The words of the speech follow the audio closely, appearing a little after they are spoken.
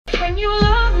Can you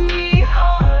love me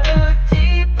harder,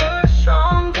 deeper,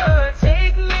 stronger?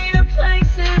 Take me to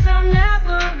places I've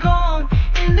never gone.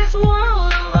 In this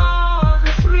world of ours,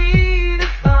 let's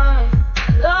redefine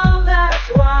love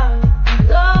that's wild,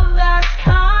 love that's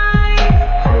kind.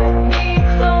 Hold me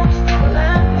close, don't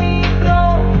let me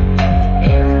go.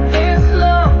 In this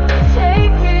love, let's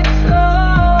take it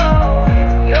slow.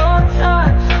 In your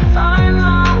touch, find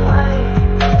my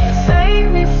way.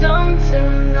 Save me some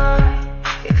tonight.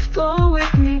 Explore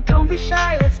with me, don't be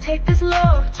shy. Let's take this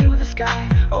love to the sky.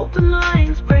 Open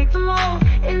minds, break the mold.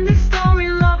 In this story,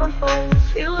 love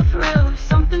unfolds. Feel the thrill of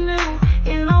something new.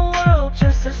 In our world,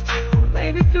 just us two,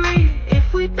 maybe three,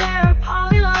 if we dare.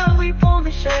 Poly love, we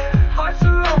boldly share. Hearts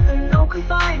are open, no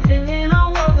confines, and in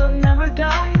our world, love never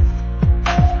dies.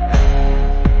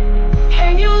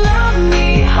 Can you love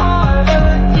me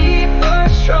harder, deeper,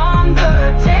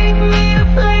 stronger? Take me to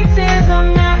places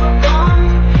I've never gone.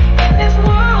 In this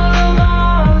world of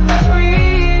ours, let's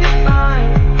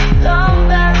redefine love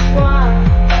that's wild,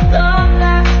 love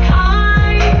that's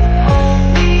kind. Hold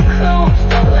me close,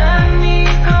 don't let me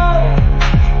go.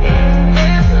 In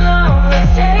this love,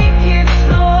 let's take it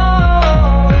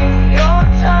slow. In your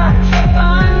touch,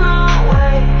 find my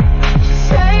way. Just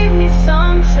save me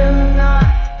some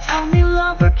tonight. Tell me,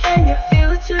 lover, can you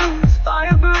feel it too? This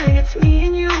fire burning, it's me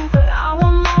and you, but I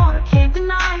want more, can't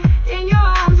deny. In your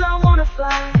arms I wanna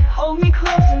fly. Hold me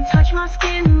close and touch my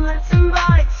skin. Let's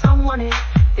invite someone in.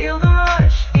 Feel the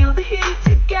rush, feel the heat.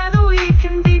 Together we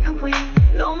can be complete.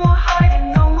 No more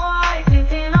hiding, no more hiding.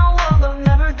 In our world, love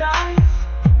never dies.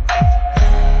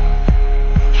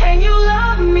 Can you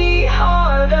love me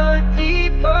harder,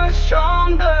 deeper,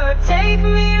 stronger? Take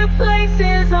me to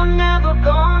places I've never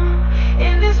gone.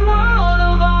 In this world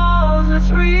of ours, let's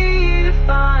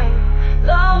redefine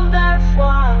love that's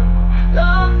wild,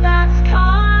 love that's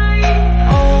kind.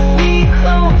 Hold me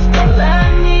close, don't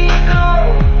let me go.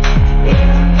 In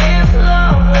this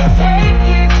love, let's take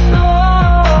it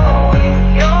slow.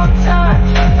 In your touch,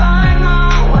 find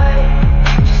my way.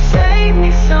 Just save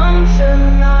me some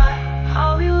tonight.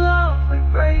 How we love, we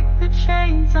break the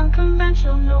chains.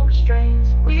 Unconventional, no restraints.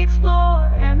 We explore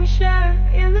and we share.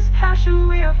 In this passion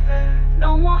we are fair.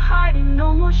 No more hiding,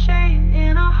 no more shame.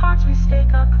 In our hearts we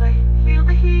stake our claim. Feel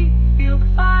the heat, feel the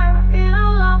fire. In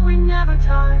our love we never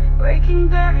tire. Breaking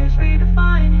barriers,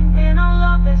 redefining. In our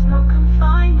love there's no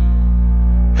confining.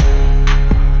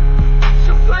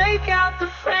 So break out the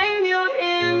frame you're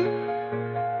in.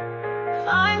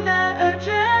 Find that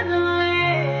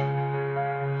adrenaline.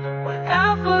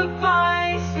 Whatever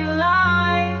vice you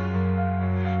like.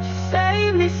 Just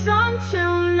save me some time.